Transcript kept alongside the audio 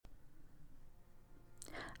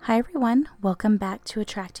Hi everyone, welcome back to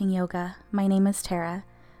Attracting Yoga. My name is Tara.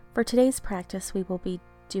 For today's practice, we will be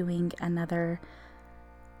doing another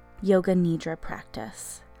Yoga Nidra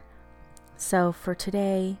practice. So for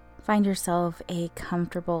today, find yourself a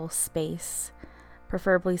comfortable space,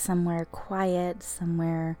 preferably somewhere quiet,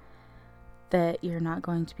 somewhere that you're not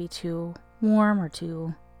going to be too warm or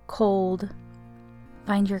too cold.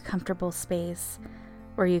 Find your comfortable space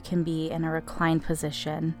where you can be in a reclined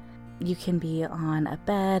position. You can be on a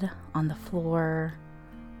bed, on the floor,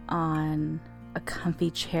 on a comfy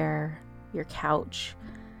chair, your couch,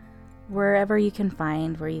 wherever you can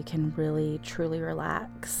find where you can really, truly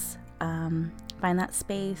relax. Find that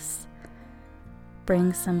space.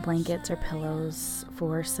 Bring some blankets or pillows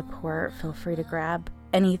for support. Feel free to grab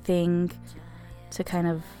anything to kind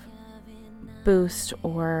of boost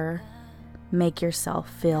or make yourself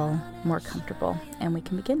feel more comfortable, and we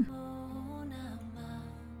can begin.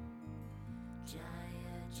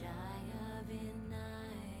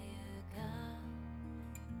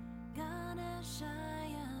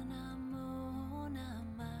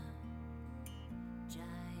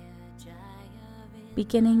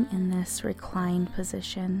 Beginning in this reclined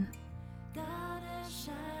position,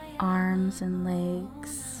 arms and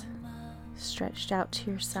legs stretched out to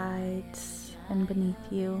your sides and beneath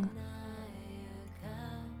you.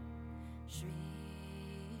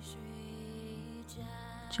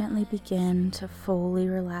 Gently begin to fully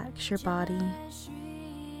relax your body.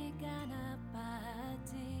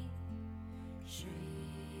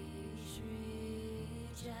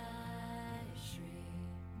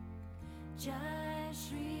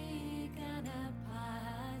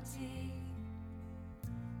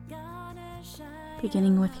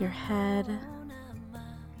 Beginning with your head,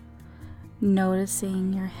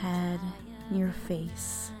 noticing your head, your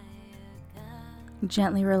face,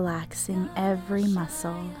 gently relaxing every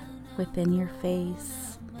muscle within your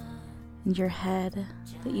face and your head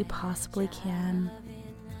that you possibly can.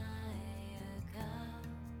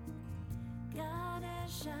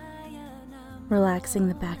 Relaxing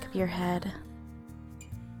the back of your head,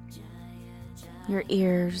 your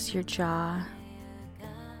ears, your jaw.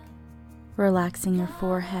 Relaxing your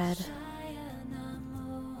forehead,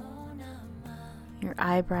 your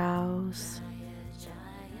eyebrows,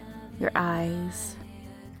 your eyes.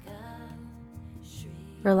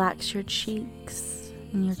 Relax your cheeks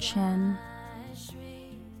and your chin.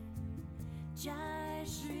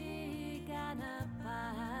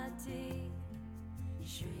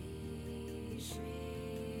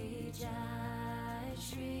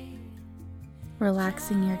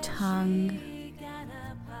 Relaxing your tongue.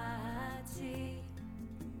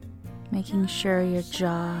 Making sure your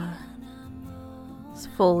jaw is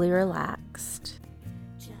fully relaxed.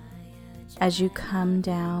 As you come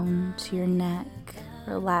down to your neck,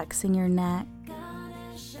 relaxing your neck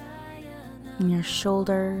and your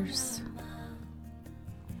shoulders.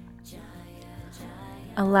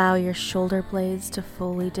 Allow your shoulder blades to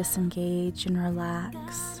fully disengage and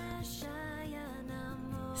relax,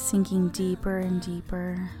 sinking deeper and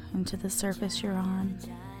deeper into the surface you're on.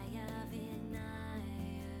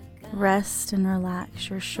 Rest and relax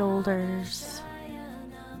your shoulders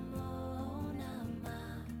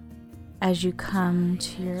as you come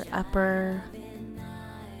to your upper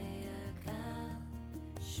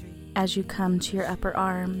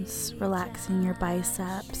arms, relaxing your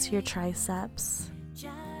biceps, your triceps.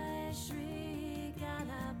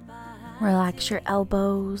 Relax your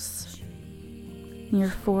elbows, your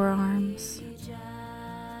forearms.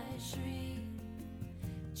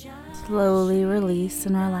 Slowly release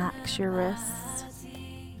and relax your wrists.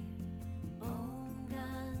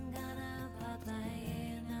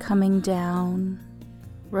 Coming down,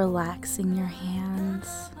 relaxing your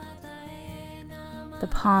hands. The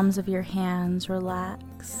palms of your hands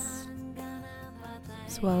relax,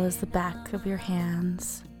 as well as the back of your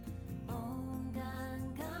hands.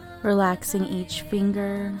 Relaxing each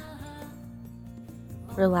finger,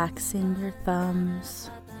 relaxing your thumbs.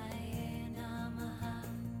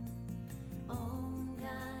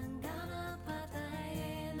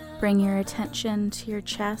 Bring your attention to your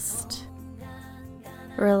chest,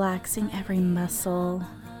 relaxing every muscle,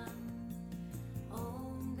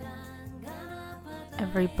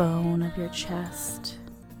 every bone of your chest.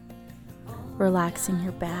 Relaxing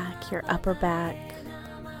your back, your upper back,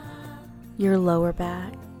 your lower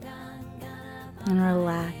back, and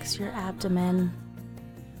relax your abdomen.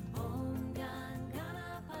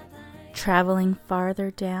 Traveling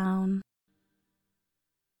farther down,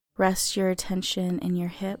 rest your attention in your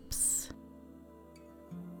hips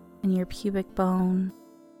and your pubic bone.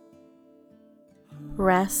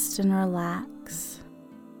 Rest and relax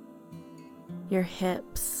your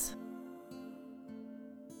hips,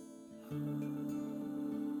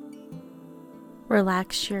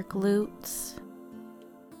 Relax your glutes,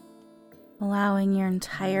 allowing your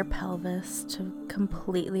entire pelvis to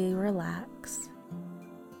completely relax.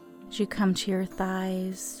 As you come to your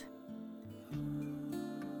thighs,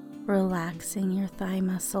 relaxing your thigh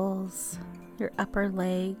muscles, your upper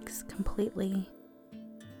legs completely.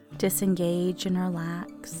 Disengage and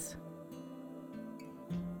relax.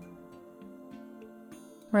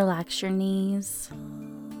 Relax your knees,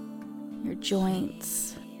 your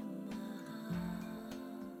joints.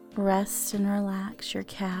 Rest and relax your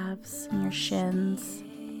calves and your shins.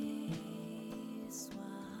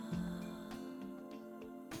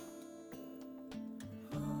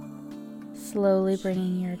 Slowly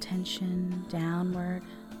bringing your attention downward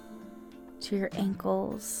to your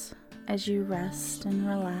ankles as you rest and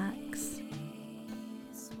relax.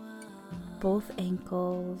 Both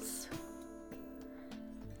ankles.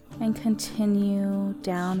 And continue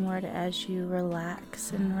downward as you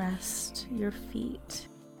relax and rest your feet,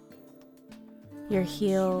 your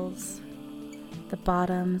heels, the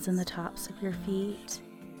bottoms and the tops of your feet.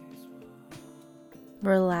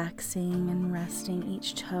 Relaxing and resting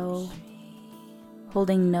each toe,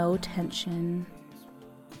 holding no tension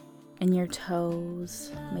in your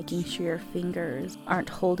toes, making sure your fingers aren't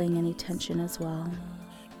holding any tension as well.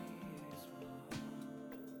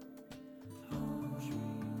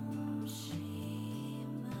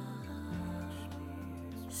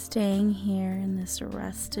 Staying here in this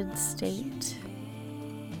rested state,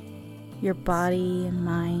 your body and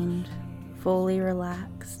mind fully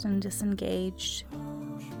relaxed and disengaged.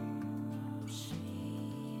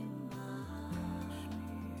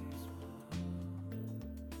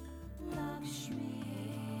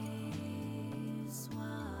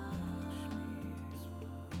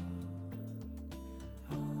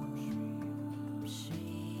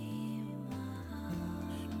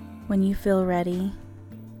 When you feel ready,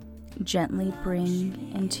 gently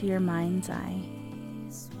bring into your mind's eye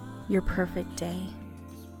your perfect day.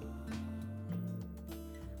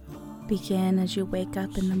 Begin as you wake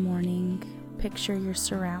up in the morning. Picture your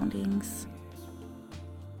surroundings.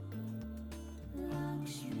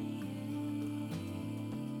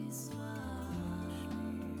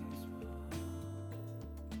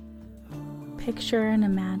 Picture and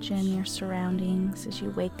imagine your surroundings as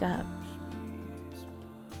you wake up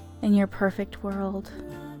in your perfect world.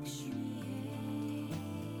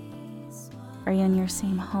 Are you in your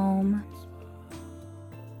same home?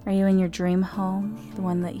 Are you in your dream home, the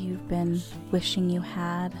one that you've been wishing you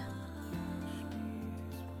had?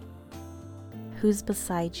 Who's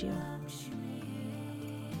beside you?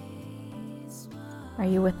 Are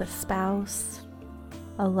you with a spouse,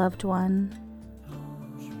 a loved one,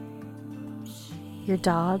 your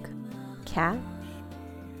dog, cat?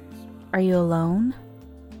 Are you alone?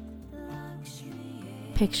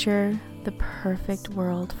 Picture the perfect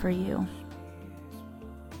world for you.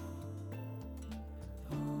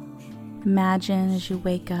 Imagine as you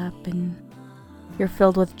wake up and you're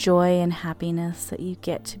filled with joy and happiness that you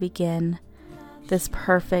get to begin this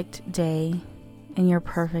perfect day in your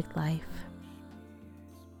perfect life.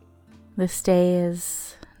 This day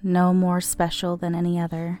is no more special than any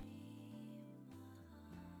other,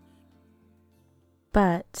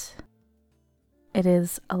 but it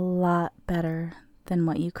is a lot better than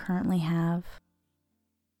what you currently have.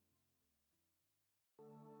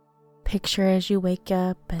 Picture as you wake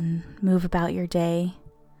up and move about your day,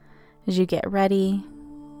 as you get ready,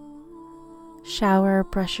 shower,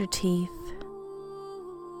 brush your teeth.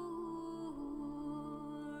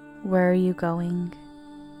 Where are you going?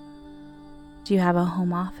 Do you have a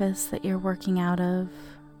home office that you're working out of?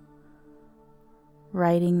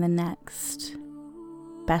 Writing the next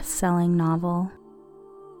best-selling novel?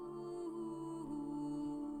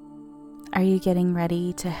 Are you getting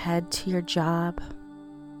ready to head to your job?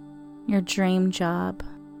 Your dream job?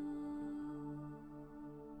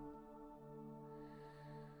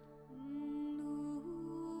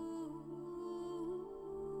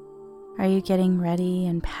 Are you getting ready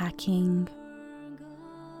and packing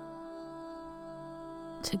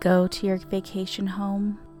to go to your vacation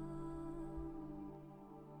home?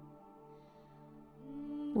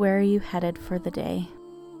 Where are you headed for the day?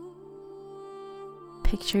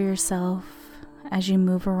 Picture yourself as you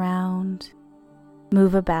move around,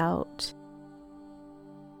 move about.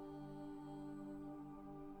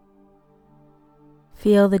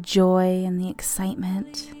 Feel the joy and the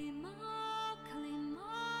excitement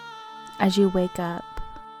as you wake up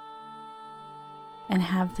and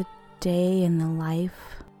have the day and the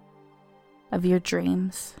life of your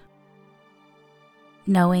dreams,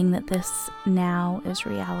 knowing that this now is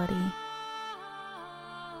reality.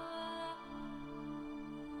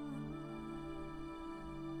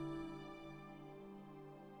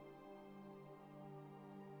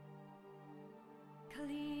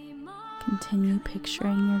 Continue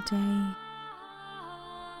picturing your day.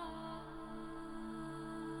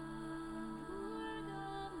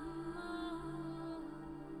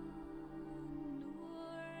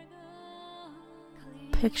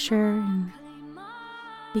 Picture and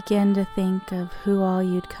begin to think of who all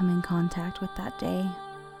you'd come in contact with that day.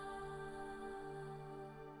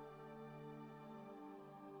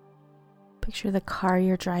 Picture the car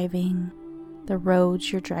you're driving, the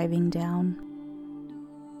roads you're driving down,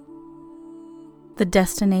 the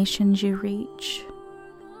destinations you reach.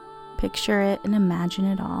 Picture it and imagine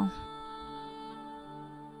it all.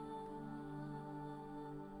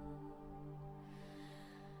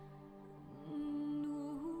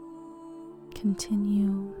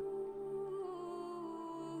 Continue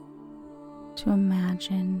to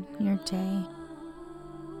imagine your day.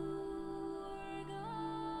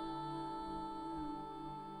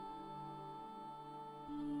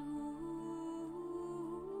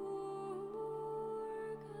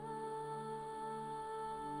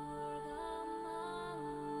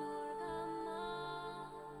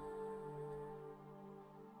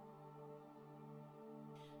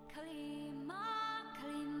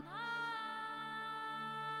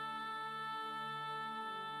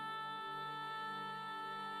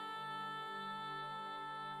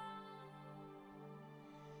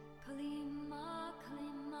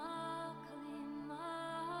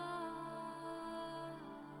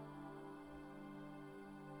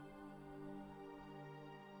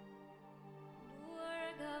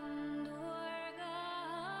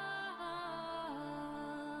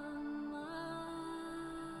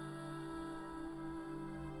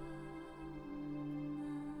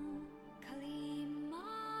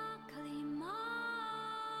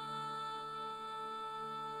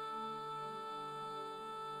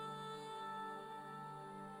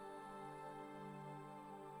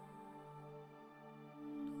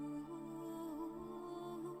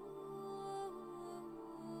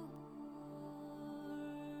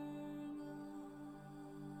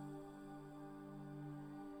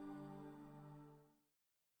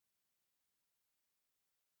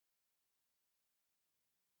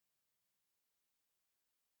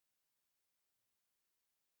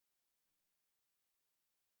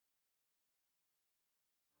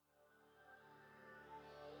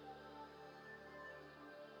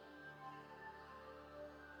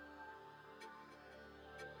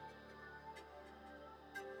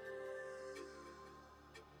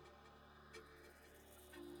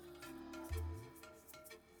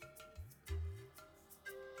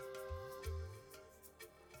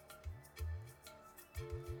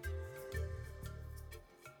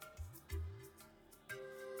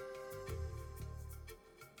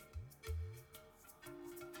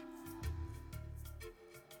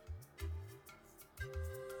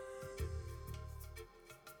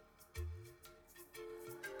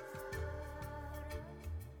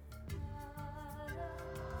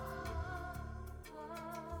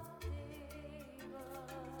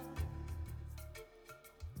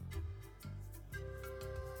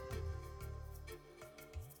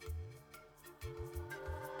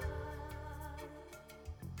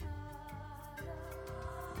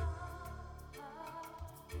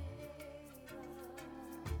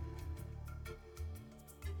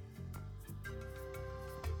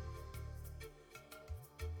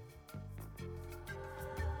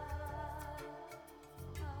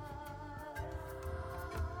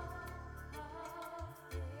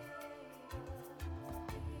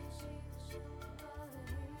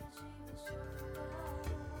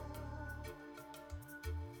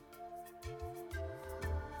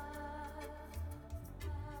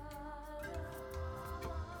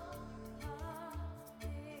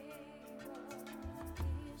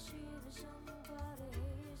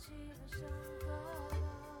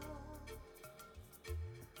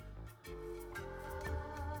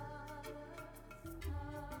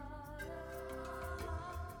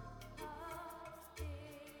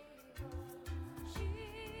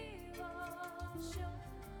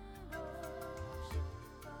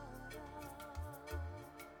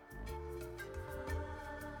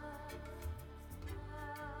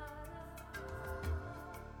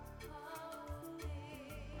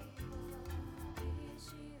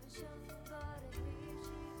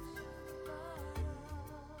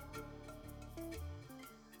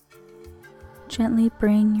 Gently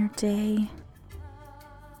bring your day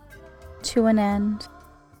to an end.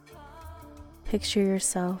 Picture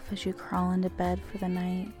yourself as you crawl into bed for the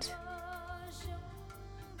night.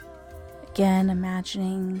 Again,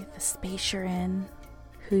 imagining the space you're in,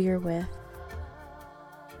 who you're with,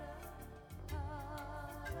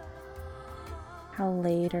 how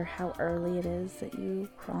late or how early it is that you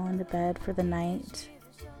crawl into bed for the night.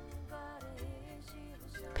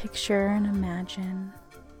 Picture and imagine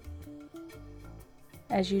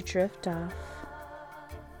as you drift off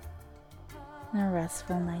in a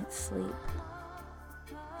restful night's sleep.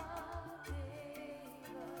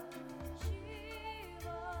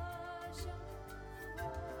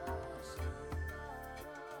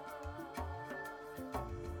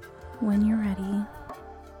 When you're ready,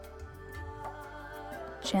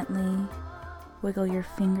 gently wiggle your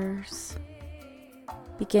fingers.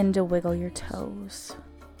 Begin to wiggle your toes,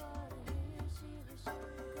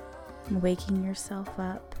 waking yourself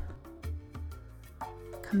up,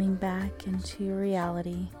 coming back into your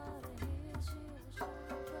reality.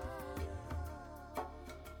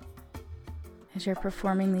 As you're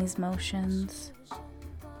performing these motions,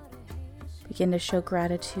 begin to show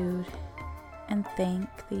gratitude and thank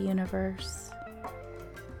the universe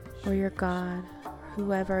or your God,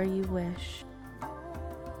 whoever you wish.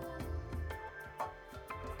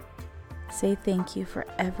 Say thank you for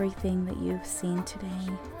everything that you've seen today,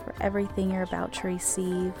 for everything you're about to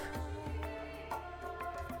receive.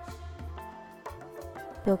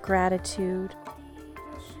 Feel gratitude.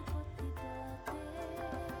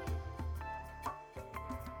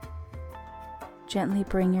 Gently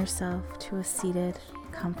bring yourself to a seated,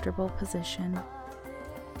 comfortable position.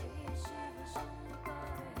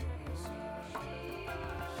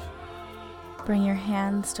 Bring your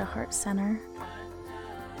hands to heart center.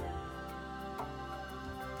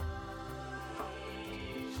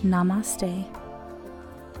 Namaste.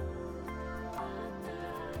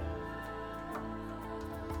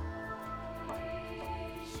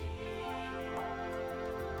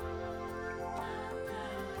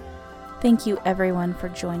 Thank you everyone for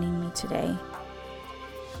joining me today.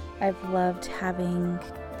 I've loved having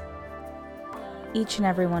each and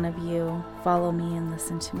every one of you follow me and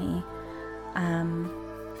listen to me.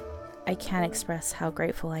 I can't express how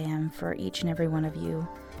grateful I am for each and every one of you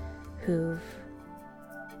who've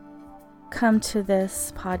come to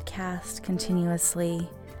this podcast continuously,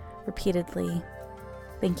 repeatedly.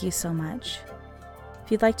 Thank you so much.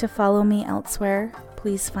 If you'd like to follow me elsewhere,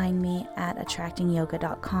 please find me at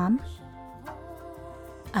attractingyoga.com.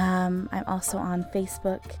 I'm also on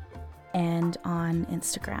Facebook and on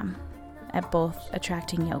Instagram at both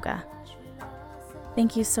Attracting Yoga.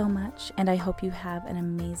 Thank you so much, and I hope you have an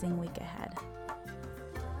amazing week ahead.